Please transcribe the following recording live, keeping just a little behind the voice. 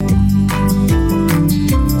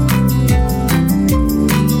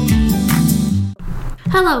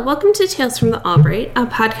Hello, welcome to Tales from the Albright, a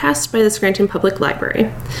podcast by the Scranton Public Library.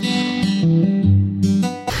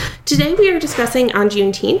 Today we are discussing On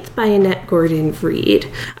Juneteenth by Annette Gordon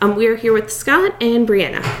Reed. We are here with Scott and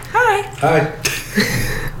Brianna. Hi. Hi.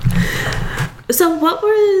 So what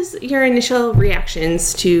was your initial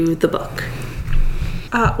reactions to the book?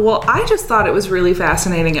 Well, I just thought it was really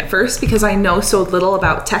fascinating at first because I know so little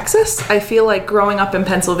about Texas. I feel like growing up in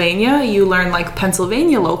Pennsylvania, you learn like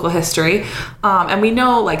Pennsylvania local history, and we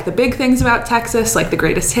know like the big things about Texas, like the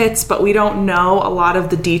greatest hits, but we don't know a lot of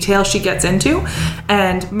the detail she gets into.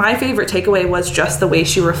 And my favorite takeaway was just the way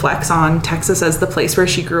she reflects on Texas as the place where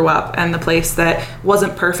she grew up and the place that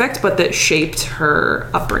wasn't perfect, but that shaped her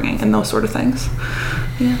upbringing and those sort of things.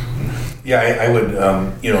 Yeah, I would,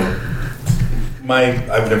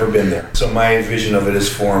 I've never been there. So my vision of it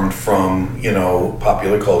is formed from,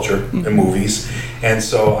 popular culture and movies. And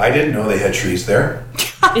so I didn't know they had trees there.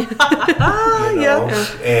 And,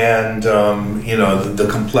 the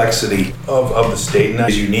complexity of the state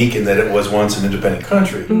is unique in that it was once an independent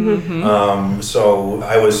country. Mm-hmm. So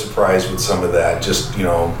I was surprised with some of that, just,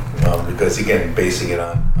 because, again, basing it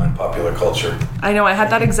on popular culture. I know, I had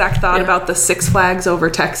that exact thought about the Six Flags over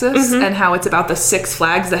Texas and how it's about the Six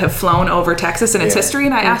Flags that have flown over Texas and its history.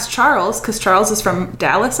 And I asked Charles, because Charles is from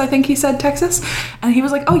Dallas, I think he said, Texas. And he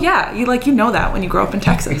was like, oh, yeah, you know that when you grow up in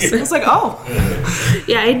Texas. I was like, oh.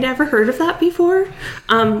 Yeah, I'd never heard of that before.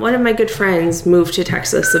 One of my good friends moved to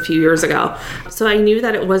Texas a few years ago. So I knew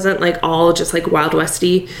that it wasn't like all just like Wild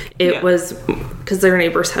Westy. It was because their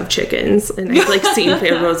neighbors have chickens and I've like seen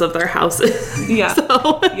photos of their houses. Yeah.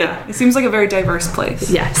 It seems like a very diverse place.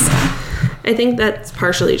 Yes. I think that's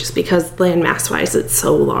partially just because land mass wise it's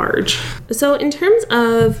so large. So in terms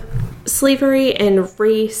of slavery and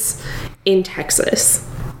race in Texas,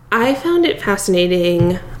 I found it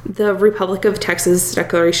fascinating. The Republic of Texas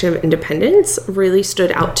Declaration of Independence really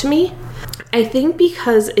stood out to me. I think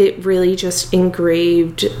because it really just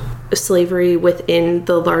engraved slavery within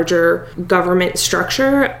the larger government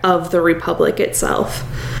structure of the Republic itself.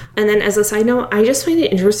 And then as a side note, I just find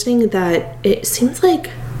it interesting that it seems like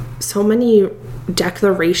so many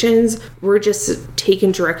declarations were just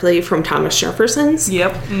taken directly from Thomas Jefferson's.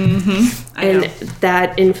 Yep. Mm-hmm. And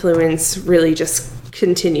that influence really just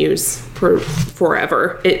continues for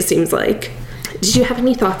forever, it seems like. Did you have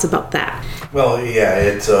any thoughts about that? Well, yeah,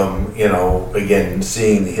 it's, again,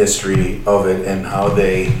 seeing the history of it and how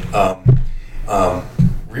they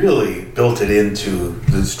really built it into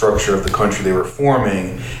the structure of the country they were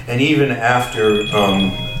forming. And even after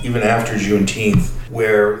Juneteenth,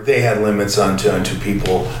 where they had limits onto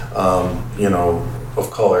people, of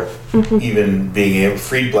color, even being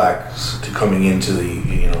freed blacks to coming into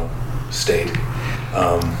the, state.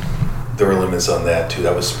 There were limits on that too.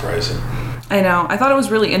 That was surprising. I know. I thought it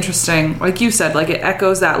was really interesting. Like you said, like it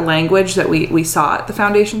echoes that language that we saw at the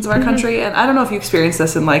foundations of our country. And I don't know if you experienced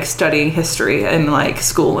this in like studying history in like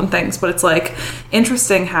school and things, but it's like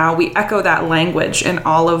interesting how we echo that language in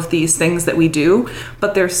all of these things that we do.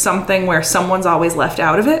 But there's something where someone's always left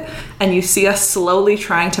out of it. And you see us slowly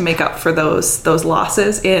trying to make up for those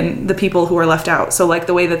losses in the people who are left out. So like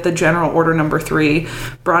the way that the General Order Number 3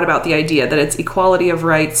 brought about the idea that it's equality of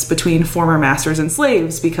rights between former masters and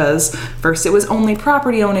slaves, because first it was only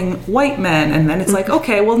property owning white men, and then it's like,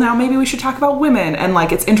 okay, well now maybe we should talk about women, and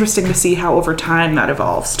like it's interesting to see how over time that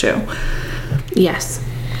evolves too. Yes.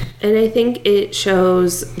 And I think it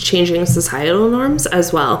shows changing societal norms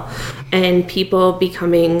as well, and people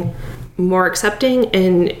becoming more accepting.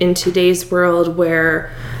 And in today's world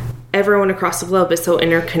where everyone across the globe is so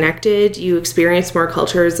interconnected, you experience more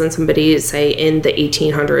cultures than somebody, say, in the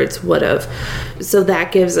 1800s would have. So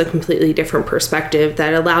that gives a completely different perspective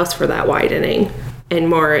that allows for that widening and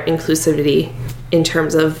more inclusivity in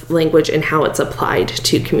terms of language and how it's applied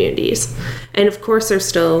to communities. And of course, there's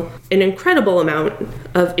still an incredible amount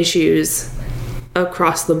of issues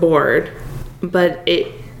across the board, but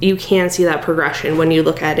you can see that progression when you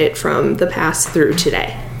look at it from the past through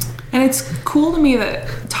today. And it's cool to me that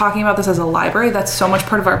talking about this as a library, that's so much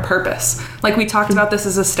part of our purpose. Like we talked about this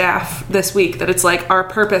as a staff this week, that it's like our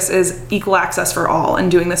purpose is equal access for all and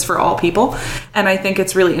doing this for all people. And I think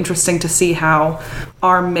it's really interesting to see how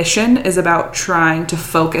our mission is about trying to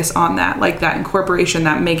focus on that, like that incorporation,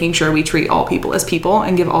 that making sure we treat all people as people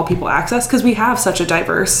and give all people access, because we have such a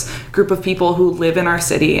diverse group of people who live in our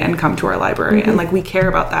city and come to our library. And like we care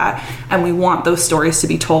about that, and we want those stories to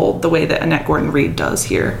be told the way that Annette Gordon Reed does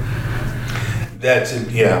here.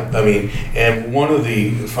 And one of the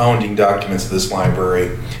founding documents of this library,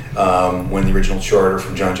 when the original charter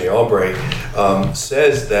from John J. Albright,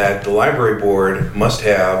 says that the library board must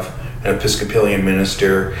have an Episcopalian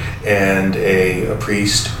minister, and a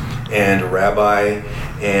priest, and a rabbi,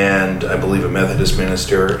 and I believe a Methodist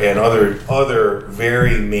minister, and other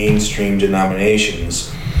very mainstream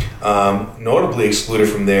denominations. Notably excluded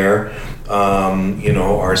from there,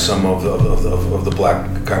 are some of the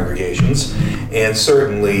black congregations, and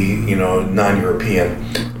certainly, non-European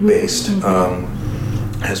based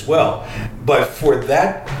as well. But for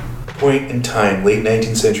that point in time, late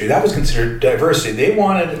 19th century, that was considered diversity. They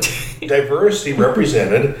wanted diversity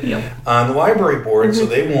represented on the library board, so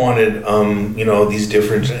they wanted, these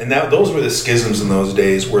different, and those were the schisms in those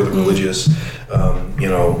days, where the religious,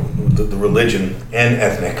 the religion and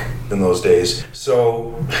ethnic in those days.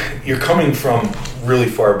 So you're coming from really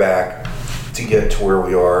far back to get to where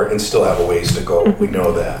we are, and still have a ways to go. We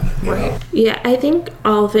know that. You know? Yeah, I think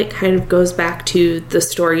all of it kind of goes back to the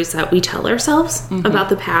stories that we tell ourselves about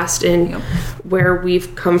the past and where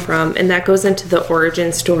we've come from. And that goes into the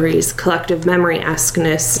origin stories, collective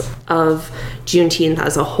memory-esqueness of Juneteenth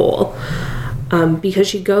as a whole. Because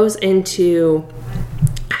she goes into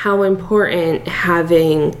how important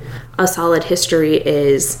having a solid history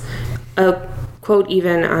is. A quote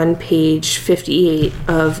even on page 58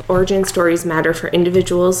 of origin stories matter for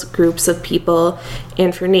individuals, groups of people,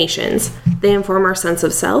 and for nations. They inform our sense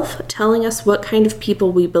of self, telling us what kind of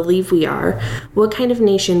people we believe we are, what kind of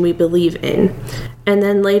nation we believe in. And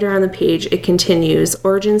then later on the page, it continues,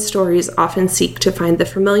 origin stories often seek to find the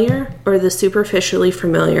familiar or the superficially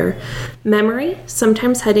familiar. Memory,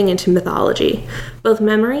 sometimes heading into mythology. Both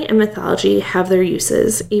memory and mythology have their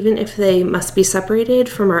uses, even if they must be separated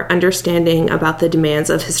from our understanding about the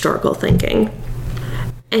demands of historical thinking.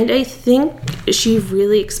 And I think she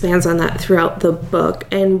really expands on that throughout the book.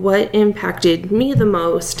 And what impacted me the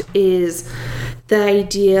most is the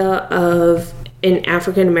idea of an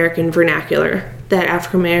African American vernacular that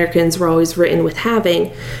African Americans were always written with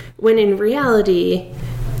having, when in reality,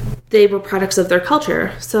 they were products of their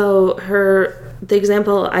culture. So the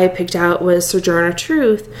example I picked out was Sojourner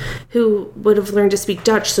Truth, who would have learned to speak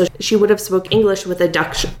Dutch, so she would have spoke English with a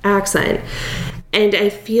Dutch accent. And I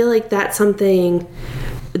feel like that's something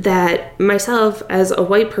that myself, as a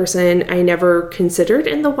white person, I never considered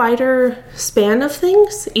in the wider span of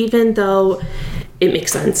things, even though it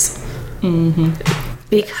makes sense.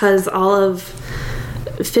 Because all of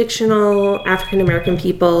fictional African American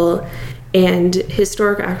people and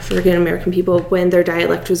historic African American people, when their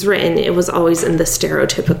dialect was written, it was always in the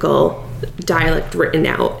stereotypical dialect written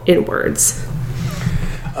out in words.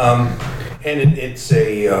 And it's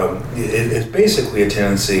basically a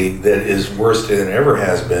tendency that is worse than it ever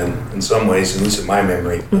has been in some ways, at least in my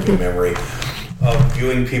memory, of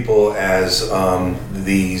viewing people as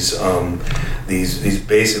these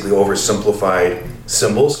basically oversimplified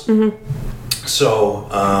symbols. So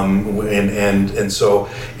and so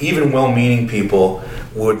even well-meaning people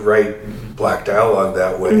would write black dialogue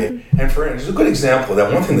that way. And there's a good example of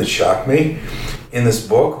that. One thing that shocked me in this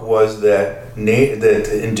book was that that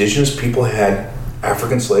indigenous people had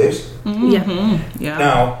African slaves.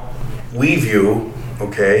 Now we view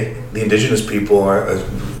the indigenous people are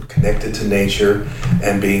connected to nature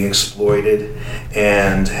and being exploited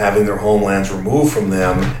and having their homelands removed from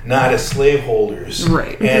them, not as slaveholders.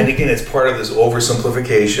 Right. And again, it's part of this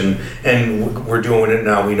oversimplification, and we're doing it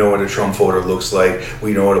now. We know what a Trump voter looks like.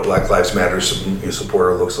 We know what a Black Lives Matter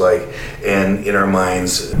supporter looks like. And in our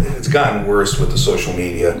minds, it's gotten worse with the social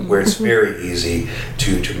media, where it's very easy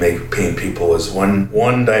to paint people as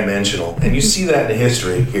one-dimensional. And you see that in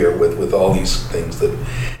history here with all these things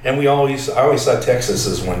and I always saw Texas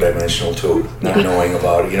as one-dimensional too, not knowing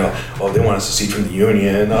about it. They want us to secede from the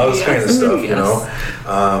Union, all this kind of stuff.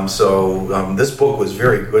 This book was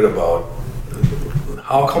very good about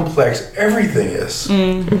how complex everything is.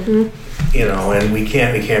 And we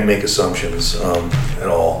can't make assumptions at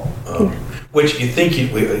all. Which you think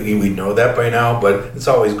we know that by now, but it's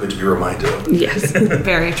always good to be reminded of. Yes.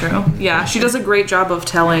 Very true. Yeah, she does a great job of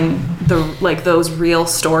telling those real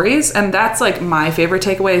stories, and that's my favorite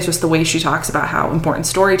takeaway is just the way she talks about how important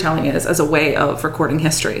storytelling is as a way of recording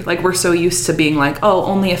history. We're so used to being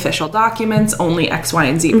only official documents, only X, Y,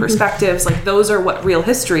 and Z perspectives. Those are what real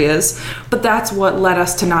history is, but that's what led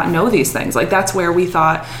us to not know these things. That's where we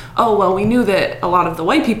thought, we knew that a lot of the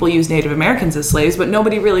white people used Native Americans as slaves, but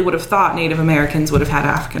nobody really would have thought Native Americans would have had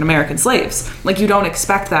African American slaves. You don't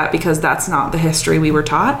expect that because that's not the history we were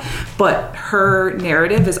taught. But her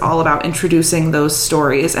narrative is all about about introducing those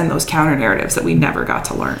stories and those counter narratives that we never got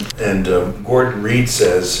to learn. And Gordon Reed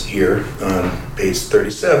says here on page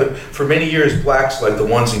 37, for many years, blacks like the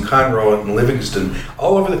ones in Conroe and Livingston,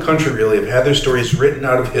 all over the country really, have had their stories written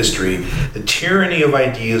out of history. The tyranny of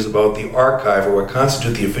ideas about the archive or what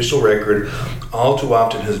constitutes the official record all too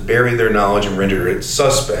often has buried their knowledge and rendered it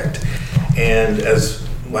suspect. And as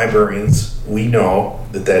librarians, we know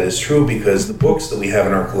that that is true because the books that we have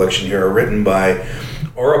in our collection here are written by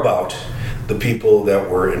or about the people that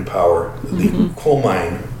were in power, the coal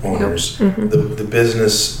mine owners, the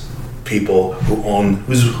business people who own,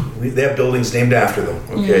 they have buildings named after them,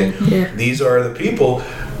 okay? These are the people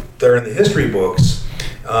that are in the history books,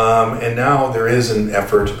 and now there is an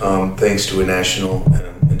effort, thanks to a National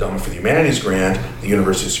Endowment for the Humanities grant, the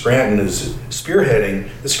University of Scranton is spearheading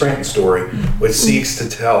the Scranton Story, which seeks to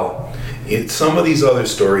tell some of these other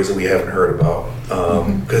stories that we haven't heard about,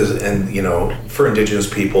 for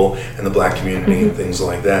Indigenous people and the Black community and things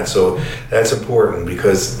like that. So that's important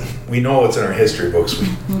because we know what's in our history books.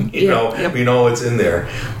 We know what's in there.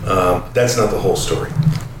 That's not the whole story.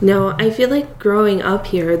 No, I feel like growing up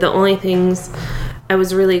here, the only things I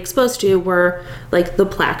was really exposed to were like the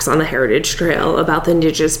plaques on the Heritage Trail about the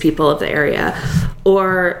Indigenous people of the area,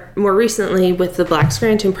 or more recently with the Black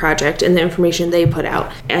Scranton Project and the information they put out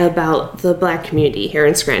about the Black community here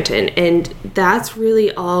in Scranton. And that's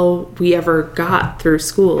really all we ever got through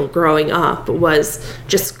school growing up was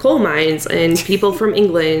just coal mines and people from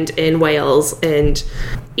England and Wales and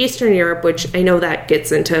Eastern Europe, which I know that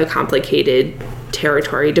gets into complicated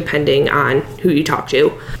territory depending on who you talk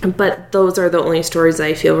to. But those are the only stories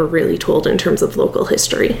I feel were really told in terms of local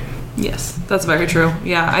history. Yes, that's very true.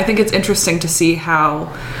 Yeah, I think it's interesting to see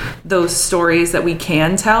how those stories that we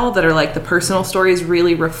can tell that are like the personal stories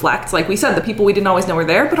really reflect, like we said, the people we didn't always know were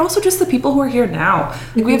there, but also just the people who are here now.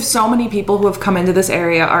 Like we have so many people who have come into this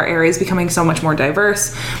area. Our area is becoming so much more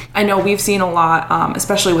diverse. I know we've seen a lot,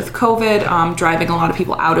 especially with COVID, driving a lot of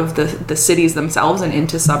people out of the cities themselves and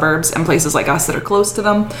into suburbs and places like us that are close to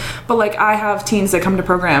them. But like I have teens that come to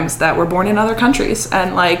programs that were born in other countries,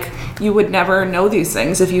 and like you would never know these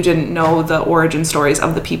things if you didn't know the origin stories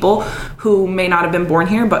of the people who may not have been born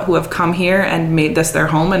here but who have come here and made this their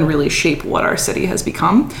home and really shape what our city has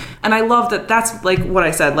become. And I love that that's like what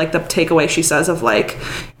I said, like the takeaway she says of like,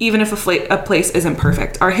 even if a place isn't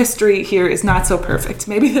perfect, our history here is not so perfect.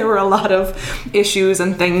 Maybe there were a lot of issues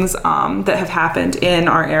and things that have happened in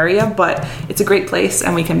our area, but it's a great place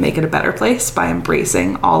and we can make it a better place by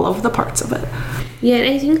embracing all of the parts of it. Yeah,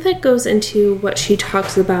 and I think that goes into what she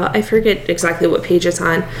talks about. I forget exactly what page it's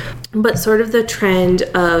on, but sort of the trend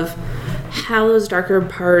of how those darker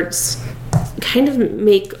parts kind of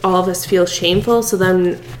make all of us feel shameful. So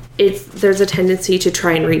then there's a tendency to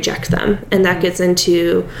try and reject them. And that gets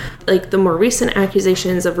into like the more recent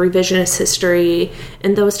accusations of revisionist history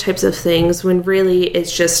and those types of things, when really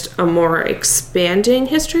it's just a more expanding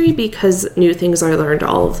history because new things are learned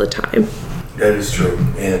all of the time. That is true.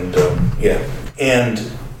 And And,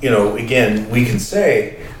 again, we can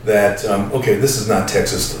say that, this is not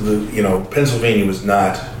Texas. Pennsylvania was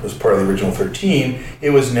part of the original 13. It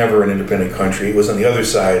was never an independent country. It was on the other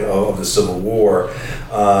side of the Civil War.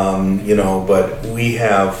 But we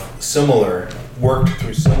have worked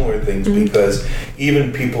through similar things because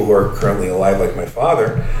even people who are currently alive, like my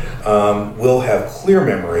father, will have clear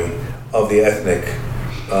memory of the ethnic.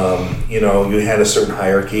 You had a certain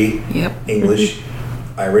hierarchy, English,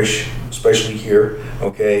 Irish, especially here,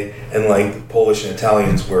 okay, and like Polish and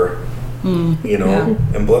Italians were,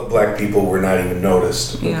 and black people were not even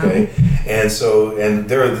noticed, okay, and so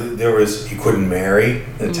there was you couldn't marry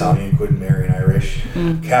an Italian, you couldn't marry an Irish,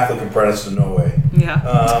 Catholic and Protestant, no way,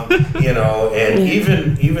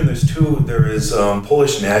 even there is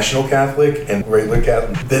Polish National Catholic and regular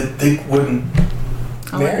Catholic that they wouldn't.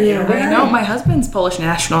 I know, my husband's Polish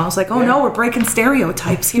national. I was like, no, we're breaking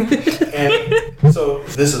stereotypes here. And so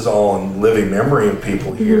this is all in living memory of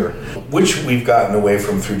people here, which we've gotten away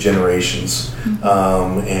from through generations.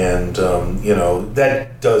 That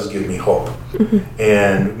does give me hope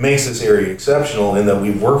and makes this area exceptional in that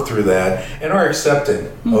we've worked through that and are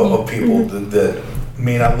accepting of people that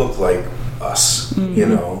may not look like us, it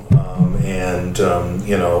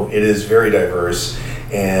is very diverse,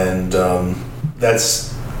 and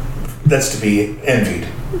that's to be envied.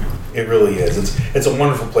 It really is. It's a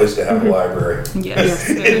wonderful place to have a library. Yes,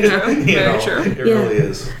 very true. Very true. It really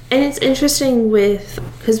is. And it's interesting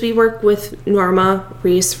because we work with Norma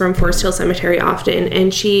Reese from Forest Hill Cemetery often,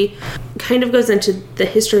 and she kind of goes into the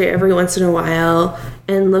history every once in a while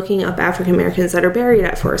and looking up African Americans that are buried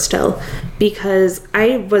at Forest Hill, because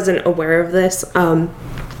I wasn't aware of this.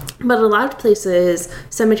 But a lot of places,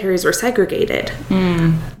 cemeteries were segregated.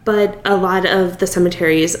 But a lot of the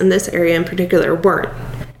cemeteries in this area in particular weren't.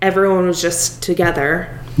 Everyone was just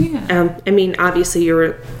together. Yeah. I mean, obviously you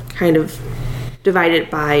were kind of divided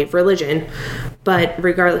by religion, but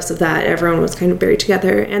regardless of that, everyone was kind of buried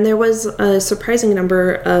together. And there was a surprising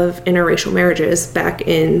number of interracial marriages back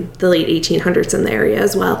in the late 1800s in the area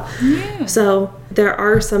as well. Yeah. So there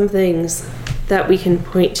are some things that we can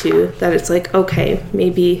point to that it's like, okay,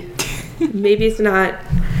 maybe it's not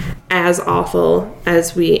as awful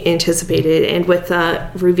as we anticipated. And with the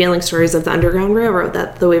revealing stories of the Underground Railroad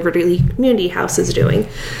that the Waverly Community House is doing,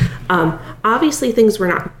 obviously things were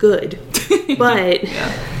not good, but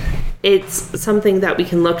it's something that we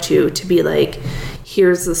can look to be like,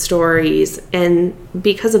 here's the stories, and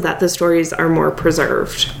because of that, the stories are more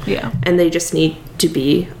preserved. Yeah. And they just need to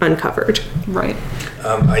be uncovered. Right.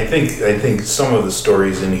 I think some of the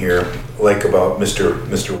stories in here, like about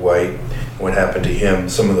Mr. White, what happened to him,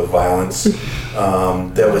 some of the violence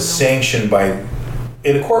that was sanctioned by,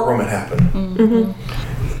 in a courtroom it happened.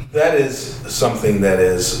 Mm-hmm. That is something that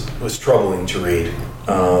was troubling to read.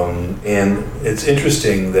 And it's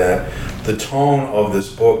interesting that the tone of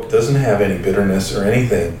this book doesn't have any bitterness or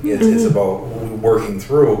anything. It's about working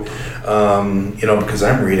through, because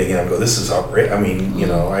I'm reading it, I go, this is outrageous. I mean,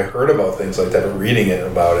 I heard about things like that, but reading it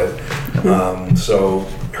about it. So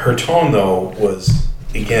her tone, though, was,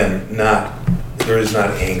 again, there is not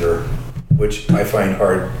anger, which I find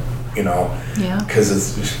hard,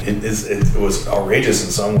 because it was outrageous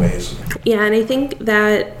in some ways. Yeah, and I think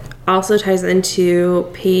that also ties into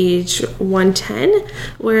page 110,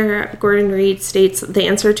 where Gordon Reed states, the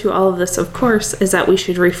answer to all of this, of course, is that we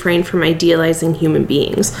should refrain from idealizing human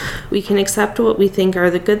beings. We can accept what we think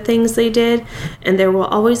are the good things they did, and there will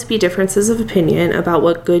always be differences of opinion about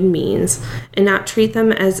what good means, and not treat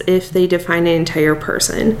them as if they define an entire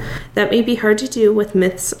person. That may be hard to do with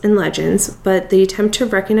myths and legends, but the attempt to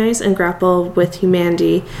recognize and grapple with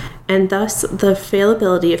humanity and thus the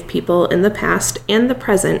fallibility of people in the past and the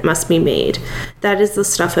present must be made. That is the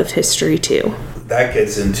stuff of history, too. That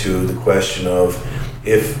gets into the question of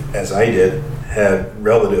if, as I did, had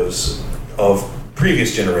relatives of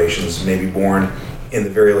previous generations, maybe born in the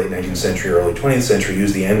very late 19th century, early 20th century,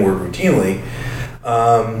 use the N-word routinely,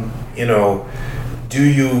 do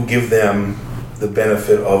you give them the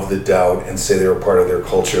benefit of the doubt and say they're a part of their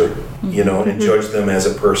culture, and judge them as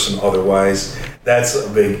a person otherwise? That's a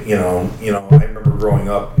big, I remember growing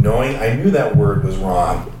up I knew that word was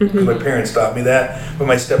wrong. Because my parents taught me that, but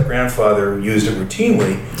my step-grandfather used it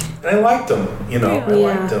routinely, and I liked him, I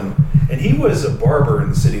liked him. And he was a barber in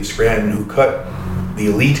the city of Scranton who cut the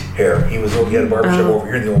elite hair. He had a barbershop over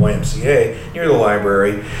here in the old YMCA, near the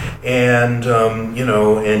library, and,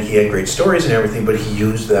 and he had great stories and everything, but he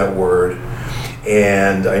used that word,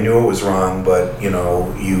 and I knew it was wrong, but,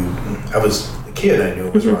 I was kid, I knew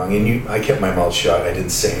it was wrong, and I kept my mouth shut. I didn't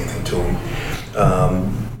say anything to him.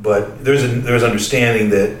 But there's understanding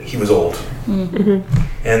that he was old,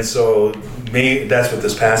 and so maybe that's what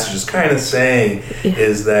this passage is kind of saying,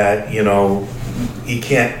 is that you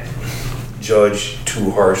can't judge too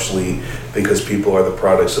harshly because people are the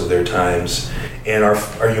products of their times and are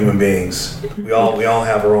human beings. We all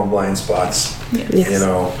have our own blind spots,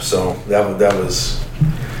 So that was.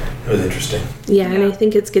 It was interesting. Yeah, and I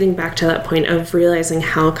think it's getting back to that point of realizing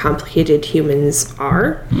how complicated humans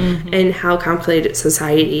are and how complicated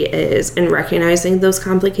society is, and recognizing those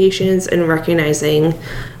complications and recognizing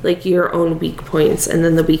like your own weak points and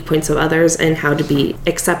then the weak points of others, and how to be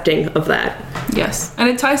accepting of that. Yes, and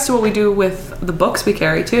it ties to what we do with the books we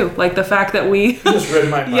carry too, like the fact that we you just read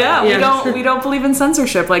my mind. we don't believe in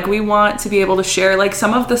censorship. Like, we want to be able to share like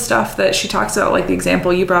some of the stuff that she talks about, like the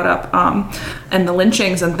example you brought up, and the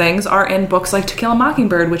lynchings and things are in books like To Kill a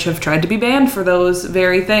Mockingbird, which have tried to be banned for those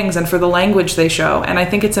very things and for the language they show. And I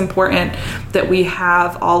think it's important that we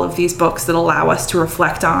have all of these books that allow us to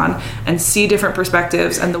reflect on and see different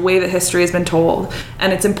perspectives and the way that history has been told.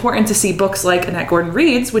 And it's important to see books like Annette Gordon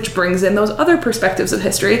Reed's, which brings in those other perspectives of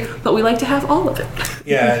history, but we like to have all of it.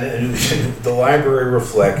 Yeah, and the library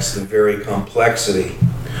reflects the very complexity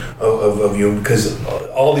of you, because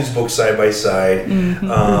all these books side by side,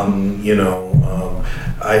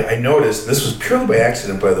 I noticed, this was purely by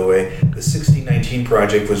accident, by the way, the 1619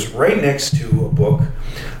 Project was right next to a book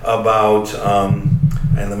about,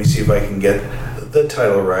 and let me see if I can get the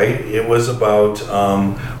title right, it was about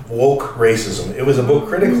woke racism. It was a book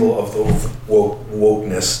critical of the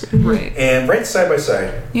wokeness. Right. And right side by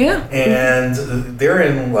side. Yeah. And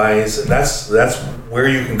therein lies, that's where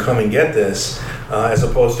you can come and get this. as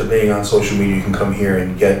opposed to being on social media. You can come here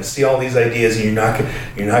and see all these ideas, and you're not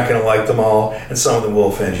going to like them all, and some of them will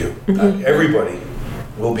offend you. Everybody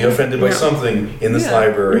will be offended by something in this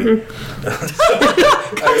library.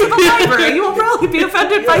 Library, you will probably be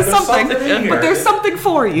offended by something, but there's something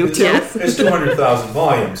for you too. There's 200,000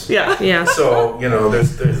 volumes. Yeah. So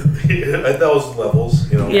there's at those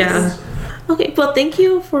levels, Yeah. Okay, well, thank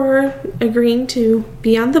you for agreeing to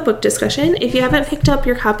be on the book discussion. If you haven't picked up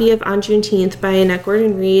your copy of On Juneteenth by Annette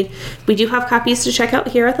Gordon Reed, we do have copies to check out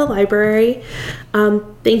here at the library.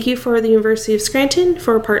 Thank you for the University of Scranton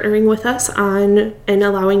for partnering with us on and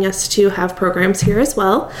allowing us to have programs here as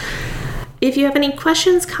well. If you have any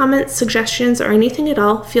questions, comments, suggestions, or anything at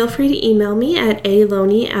all, feel free to email me at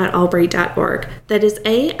aloney@albright.org. That is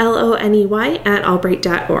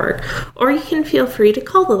ALONEY@albright.org. Or you can feel free to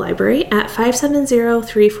call the library at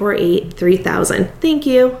 570-348-3000. Thank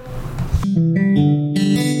you.